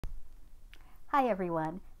Hi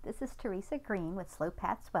everyone, this is Teresa Green with Slow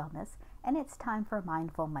Paths Wellness, and it's time for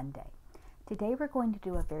Mindful Monday. Today we're going to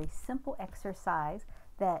do a very simple exercise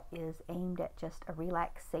that is aimed at just a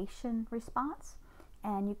relaxation response,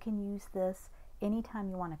 and you can use this anytime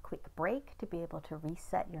you want a quick break to be able to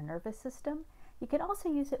reset your nervous system. You can also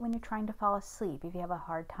use it when you're trying to fall asleep if you have a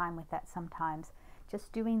hard time with that sometimes.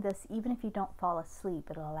 Just doing this, even if you don't fall asleep,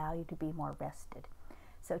 it'll allow you to be more rested.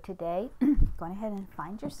 So today, go ahead and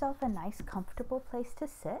find yourself a nice comfortable place to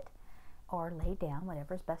sit or lay down,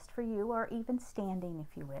 whatever's best for you, or even standing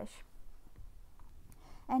if you wish.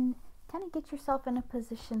 And kind of get yourself in a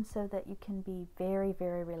position so that you can be very,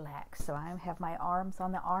 very relaxed. So I have my arms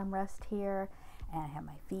on the armrest here, and I have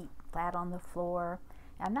my feet flat on the floor.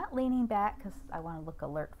 Now, I'm not leaning back because I want to look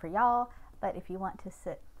alert for y'all, but if you want to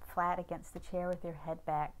sit flat against the chair with your head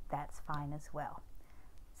back, that's fine as well.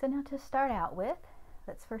 So now to start out with,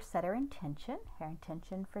 let's first set our intention. Our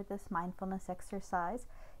intention for this mindfulness exercise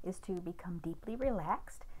is to become deeply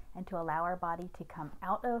relaxed and to allow our body to come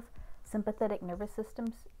out of sympathetic nervous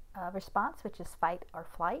system's response, which is fight or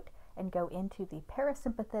flight, and go into the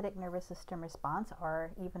parasympathetic nervous system response, or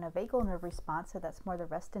even a vagal nerve response. So that's more the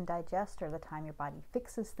rest and digest, or the time your body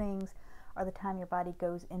fixes things, or the time your body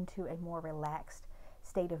goes into a more relaxed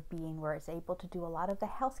state of being where it's able to do a lot of the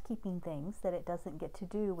housekeeping things that it doesn't get to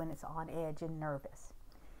do when it's on edge and nervous.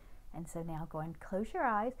 And so now go and close your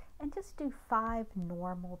eyes and just do 5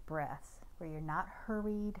 normal breaths where you're not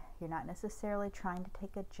hurried, you're not necessarily trying to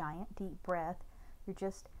take a giant deep breath, you're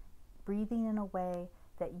just breathing in a way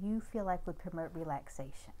that you feel like would promote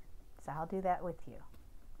relaxation. So I'll do that with you.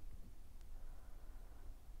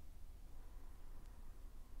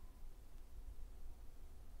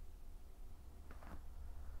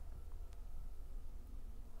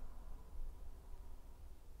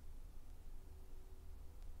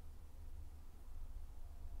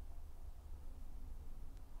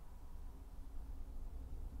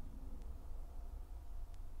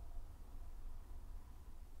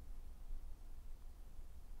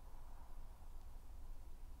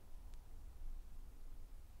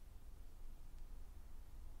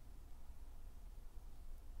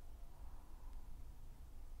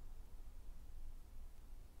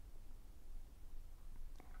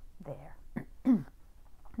 There.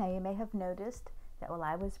 Now you may have noticed that while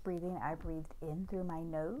I was breathing, I breathed in through my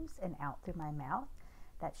nose and out through my mouth.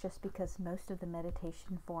 That's just because most of the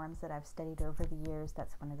meditation forms that I've studied over the years,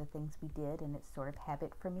 that's one of the things we did, and it's sort of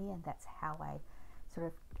habit for me, and that's how I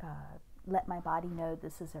sort of let my body know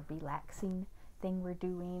this is a relaxing thing we're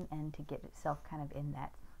doing, and to get itself kind of in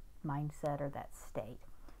that mindset or that state.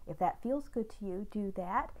 If that feels good to you, do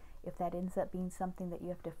that. If that ends up being something that you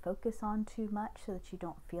have to focus on too much so that you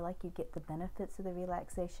don't feel like you get the benefits of the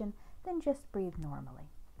relaxation, then just breathe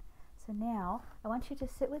normally. So now I want you to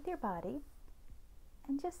sit with your body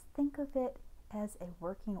and just think of it as a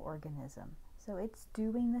working organism. So it's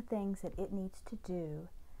doing the things that it needs to do,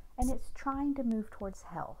 and it's trying to move towards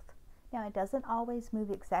health. Now, it doesn't always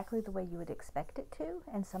move exactly the way you would expect it to,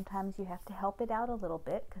 and sometimes you have to help it out a little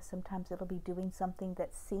bit, because sometimes it'll be doing something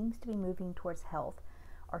that seems to be moving towards health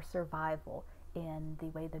or survival in the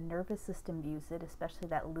way the nervous system views it, especially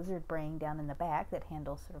that lizard brain down in the back that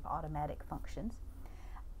handles sort of automatic functions.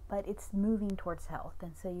 But it's moving towards health,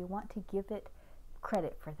 and so you want to give it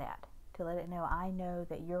credit for that, to let it know, I know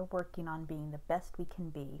that you're working on being the best we can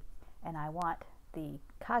be, and I want the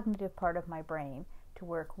cognitive part of my brain to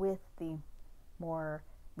work with the more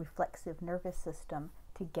reflexive nervous system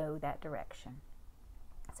to go that direction.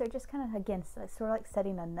 So just kind of, again, sort of like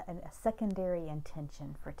setting a secondary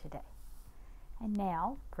intention for today. And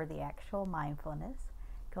now for the actual mindfulness,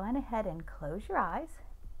 go on ahead and close your eyes,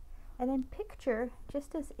 and then picture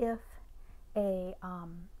just as if a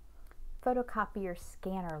photocopier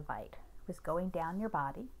scanner light was going down your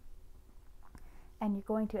body, and you're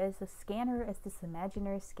going to, as this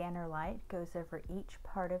imaginary scanner light goes over each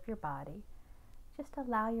part of your body, just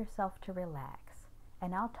allow yourself to relax.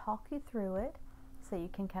 And I'll talk you through it, so you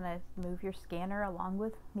can kind of move your scanner along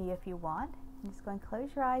with me if you want. I'm just going to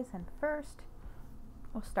close your eyes, and first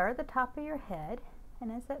we'll start at the top of your head,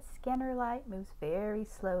 and as that scanner light moves very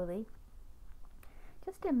slowly,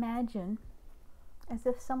 just imagine as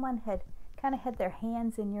if someone had kind of had their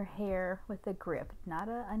hands in your hair with a grip, not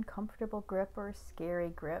an uncomfortable grip or a scary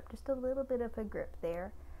grip, just a little bit of a grip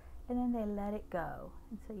there, and then they let it go,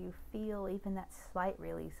 and so you feel even that slight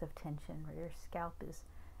release of tension where your scalp is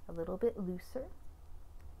a little bit looser.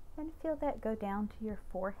 And feel that go down to your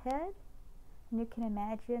forehead, and you can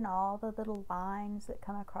imagine all the little lines that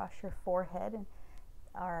come across your forehead, and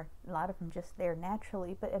are a lot of them just there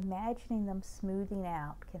naturally, but imagining them smoothing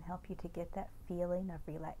out can help you to get that feeling of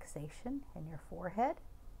relaxation in your forehead.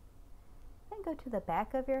 Then go to the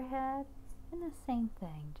back of your head, and the same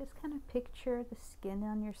thing. Just kind of picture the skin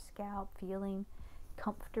on your scalp feeling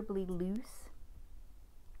comfortably loose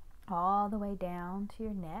all the way down to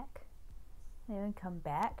your neck. And then come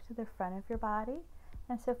back to the front of your body.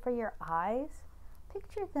 And so for your eyes,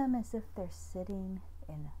 picture them as if they're sitting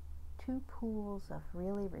in two pools of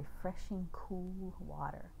really refreshing, cool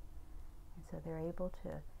water. And so they're able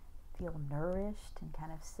to feel nourished and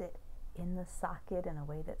kind of sit in the socket in a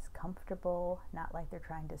way that's comfortable, not like they're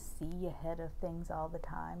trying to see ahead of things all the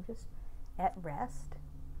time, just at rest.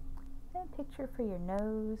 And picture for your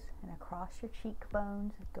nose and across your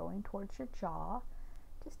cheekbones going towards your jaw.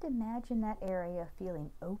 Just imagine that area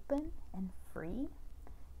feeling open and free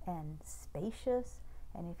and spacious.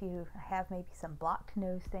 And if you have maybe some blocked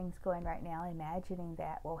nose things going right now, imagining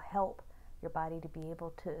that will help your body to be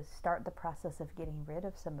able to start the process of getting rid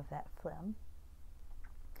of some of that phlegm.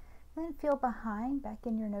 And then feel behind, back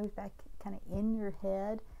in your nose, back kind of in your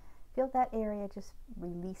head. Feel that area just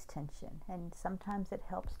release tension. And sometimes it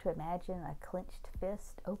helps to imagine a clenched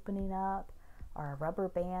fist opening up, or a rubber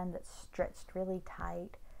band that's stretched really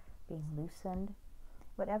tight being loosened.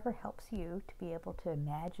 Whatever helps you to be able to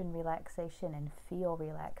imagine relaxation and feel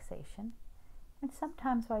relaxation. And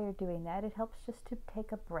sometimes while you're doing that, it helps just to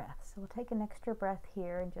take a breath. So we'll take an extra breath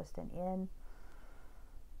here, and just an in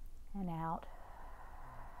and out.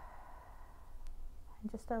 And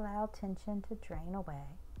just allow tension to drain away.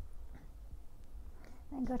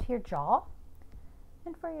 Then go to your jaw.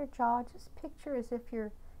 And for your jaw, just picture as if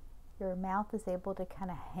your mouth is able to kind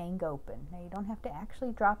of hang open. Now you don't have to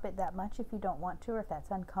actually drop it that much if you don't want to, or if that's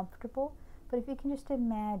uncomfortable. But if you can just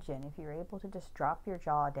imagine, if you're able to just drop your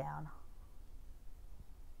jaw down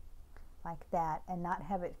like that and not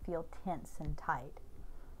have it feel tense and tight.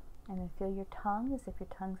 And then feel your tongue as if your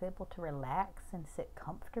tongue's able to relax and sit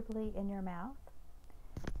comfortably in your mouth.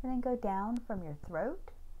 And then go down from your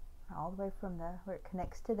throat, all the way from where it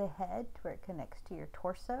connects to the head to where it connects to your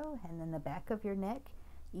torso, and then the back of your neck.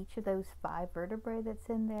 Each of those 5 vertebrae that's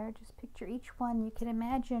in there, just picture each one. You can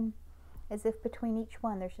imagine as if between each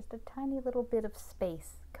one there's just a tiny little bit of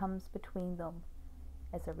space comes between them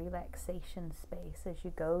as a relaxation space as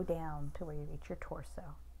you go down to where you reach your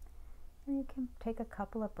torso. And you can take a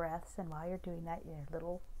couple of breaths, and while you're doing that, your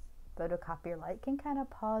little photocopier light can kind of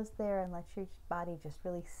pause there and let your body just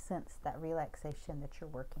really sense that relaxation that you're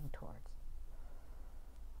working towards.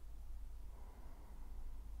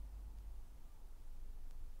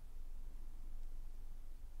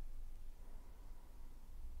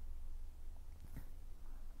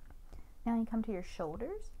 Now you come to your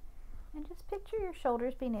shoulders, and just picture your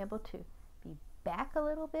shoulders being able to be back a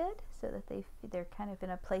little bit so that they're kind of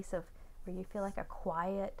in a place of where you feel like a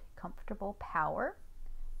quiet, comfortable power.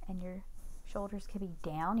 And your shoulders can be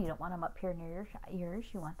down. You don't want them up here near your ears.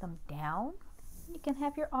 You want them down. You can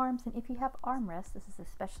have your arms, and if you have armrests, this is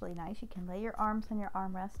especially nice. You can lay your arms on your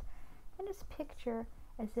armrest and just picture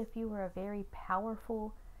as if you were a very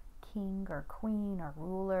powerful king or queen or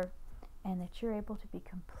ruler, and that you're able to be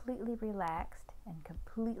completely relaxed and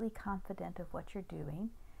completely confident of what you're doing.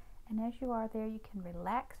 And as you are there, you can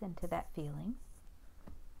relax into that feeling.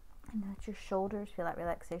 And let your shoulders, feel that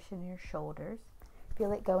relaxation in your shoulders.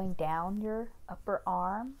 Feel it going down your upper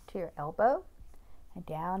arm to your elbow, and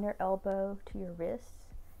down your elbow to your wrists,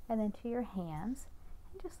 and then to your hands.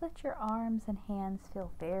 And just let your arms and hands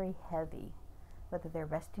feel very heavy, whether they're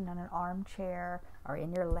resting on an armchair or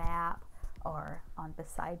in your lap or on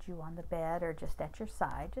beside you on the bed or just at your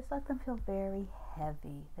side. Just let them feel very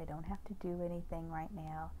heavy. They don't have to do anything right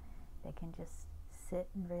now. They can just sit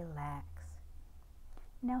and relax.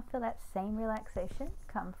 Now feel that same relaxation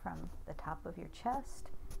come from the top of your chest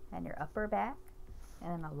and your upper back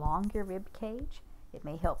and then along your rib cage. It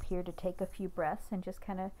may help here to take a few breaths and just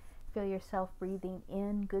kind of feel yourself breathing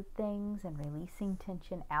in good things and releasing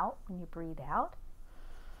tension out when you breathe out.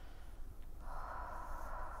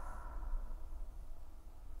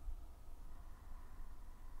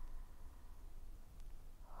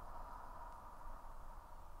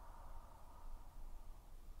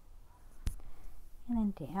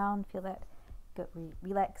 And then down, feel that good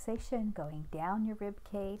relaxation going down your rib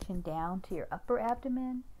cage and down to your upper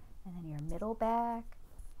abdomen, and then your middle back,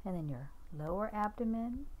 and then your lower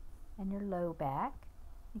abdomen and your low back.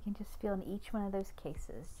 You can just feel in each one of those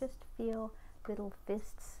cases, just feel little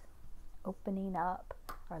fists opening up,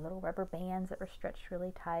 or little rubber bands that were stretched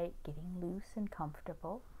really tight, getting loose and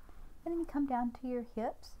comfortable. And then you come down to your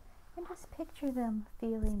hips, And just picture them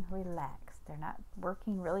feeling relaxed. They're not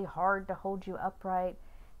working really hard to hold you upright.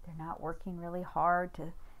 They're not working really hard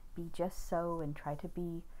to be just so and try to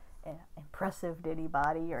be impressive to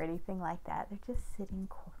anybody or anything like that. They're just sitting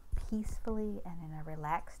peacefully and in a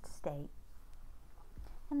relaxed state.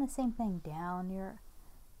 And the same thing down your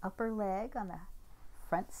upper leg on the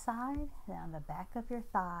front side and on the back of your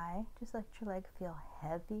thigh. Just let your leg feel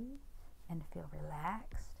heavy and feel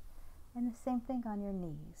relaxed. And the same thing on your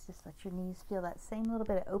knees. Just let your knees feel that same little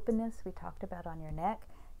bit of openness we talked about on your neck.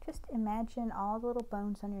 Just imagine all the little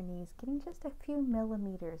bones on your knees getting just a few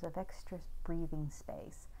millimeters of extra breathing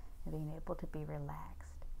space and being able to be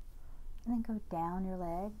relaxed. And then go down your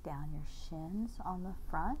leg, down your shins on the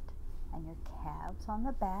front and your calves on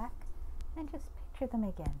the back. And just picture them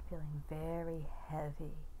again, feeling very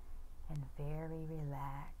heavy and very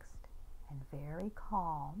relaxed and very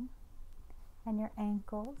calm. And your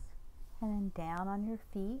ankles, and then down on your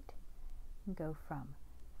feet, and go from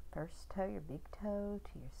first toe, your big toe,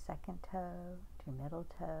 to your second toe, to your middle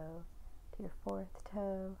toe, to your fourth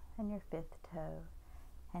toe, and your fifth toe.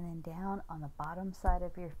 And then down on the bottom side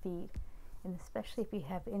of your feet, and especially if you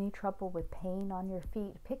have any trouble with pain on your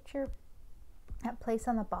feet, picture that place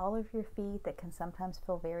on the ball of your feet that can sometimes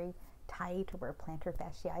feel very tight, or where plantar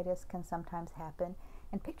fasciitis can sometimes happen.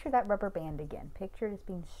 And picture that rubber band again. Picture it as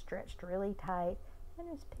being stretched really tight, and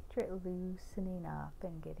just picture it loosening up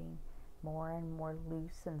and getting more and more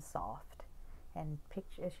loose and soft. And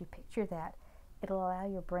as you picture that, it'll allow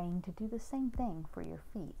your brain to do the same thing for your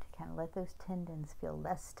feet. Kind of let those tendons feel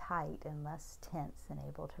less tight and less tense and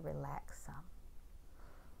able to relax some.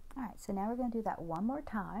 All right, so now we're going to do that one more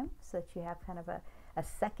time so that you have kind of a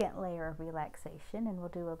second layer of relaxation, and we'll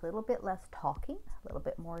do a little bit less talking, a little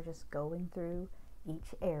bit more just going through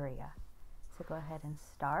each area. So go ahead and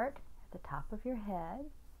start at the top of your head.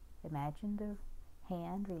 Imagine the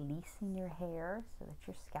hand releasing your hair so that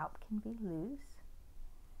your scalp can be loose.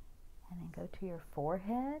 And then go to your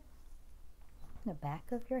forehead, the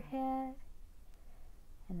back of your head,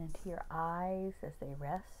 and then to your eyes as they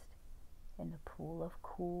rest in the pool of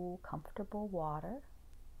cool, comfortable water.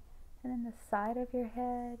 And then the side of your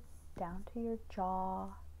head, down to your jaw,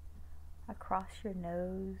 across your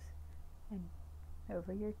nose, and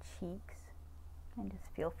over your cheeks. And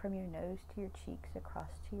just feel from your nose to your cheeks across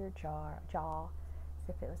to your jaw,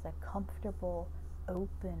 as if it was a comfortable,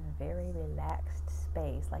 open, very relaxed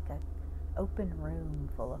space, like an open room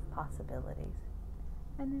full of possibilities.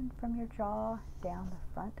 And then from your jaw down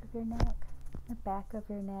the front of your neck, the back of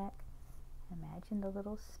your neck, imagine the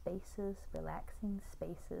little spaces, relaxing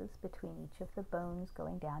spaces between each of the bones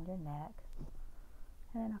going down your neck.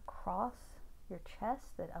 And then across your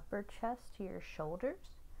chest, that upper chest to your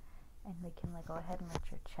shoulders. And we can go ahead and let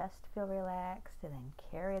your chest feel relaxed, and then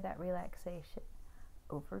carry that relaxation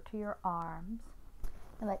over to your arms.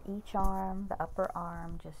 And let each arm, the upper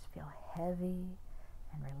arm, just feel heavy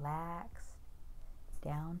and relaxed,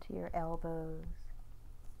 down to your elbows,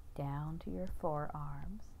 down to your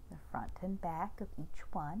forearms, the front and back of each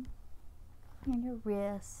one, and your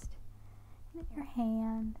wrist, and then your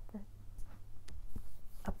hand, the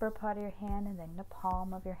upper part of your hand, and then the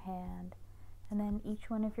palm of your hand, and then each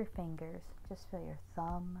one of your fingers. Just feel your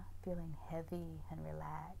thumb feeling heavy and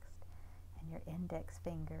relaxed, and your index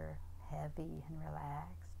finger heavy and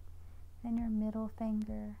relaxed, and your middle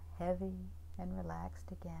finger heavy and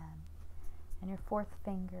relaxed again, and your fourth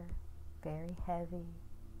finger very heavy,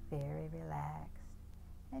 very relaxed,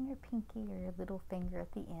 and your pinky or your little finger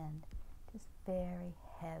at the end just very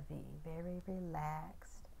heavy, very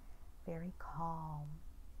relaxed, very calm.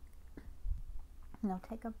 Now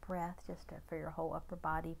take a breath for your whole upper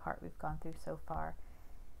body part we've gone through so far.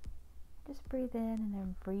 Just breathe in and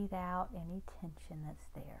then breathe out any tension that's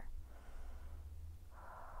there.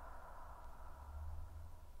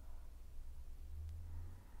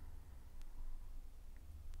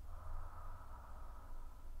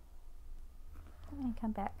 And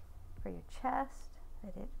come back for your chest.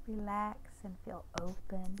 Let it relax and feel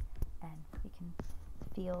open, and we can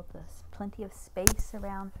feel this plenty of space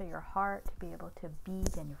around for your heart to be able to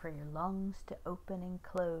beat, and for your lungs to open and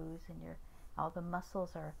close, and all the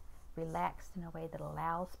muscles are relaxed in a way that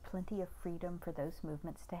allows plenty of freedom for those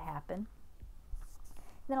movements to happen.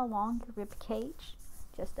 And then along your rib cage,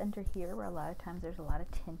 just under here where a lot of times there's a lot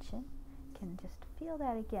of tension, you can just feel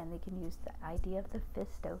that again. We can use the idea of the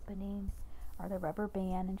fist opening or the rubber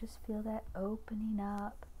band, and just feel that opening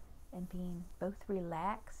up and being both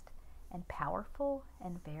relaxed and powerful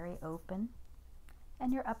and very open.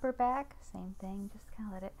 And your upper back, same thing, just kind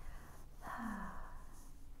of let it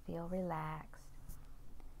feel relaxed.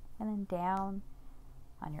 And then down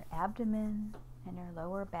on your abdomen and your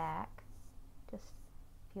lower back. Just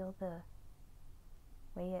feel the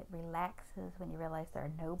way it relaxes when you realize there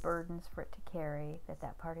are no burdens for it to carry,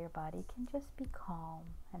 that part of your body can just be calm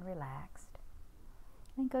and relaxed.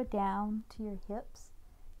 Then go down to your hips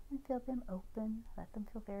and feel them open. Let them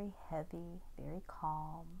feel very heavy, very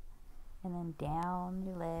calm. And then down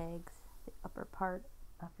your legs, the upper part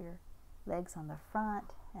of your legs on the front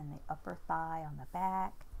and the upper thigh on the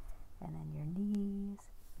back, and then your knees,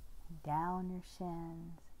 and down your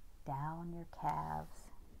shins, down your calves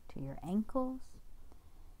to your ankles,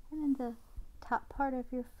 and then the top part of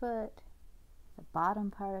your foot, the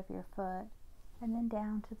bottom part of your foot, and then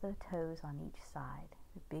down to the toes on each side,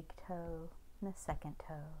 the big toe and the second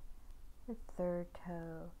toe, the third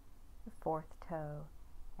toe, the fourth toe,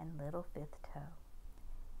 and little fifth toe.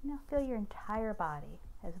 Now feel your entire body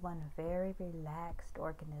as one very relaxed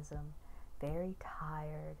organism, very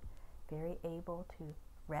tired, very able to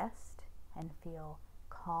rest and feel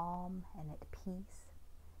calm and at peace.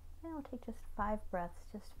 And it'll take just 5 breaths,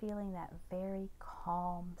 just feeling that very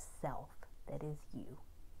calm self that is you.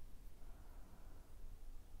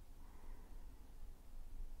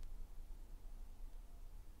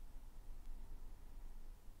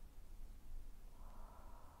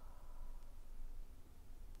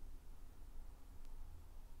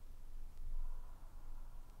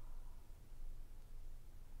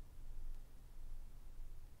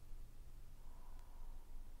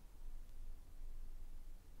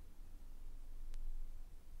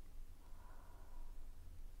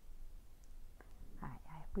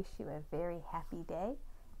 I wish you a very happy day,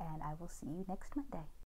 and I will see you next Monday.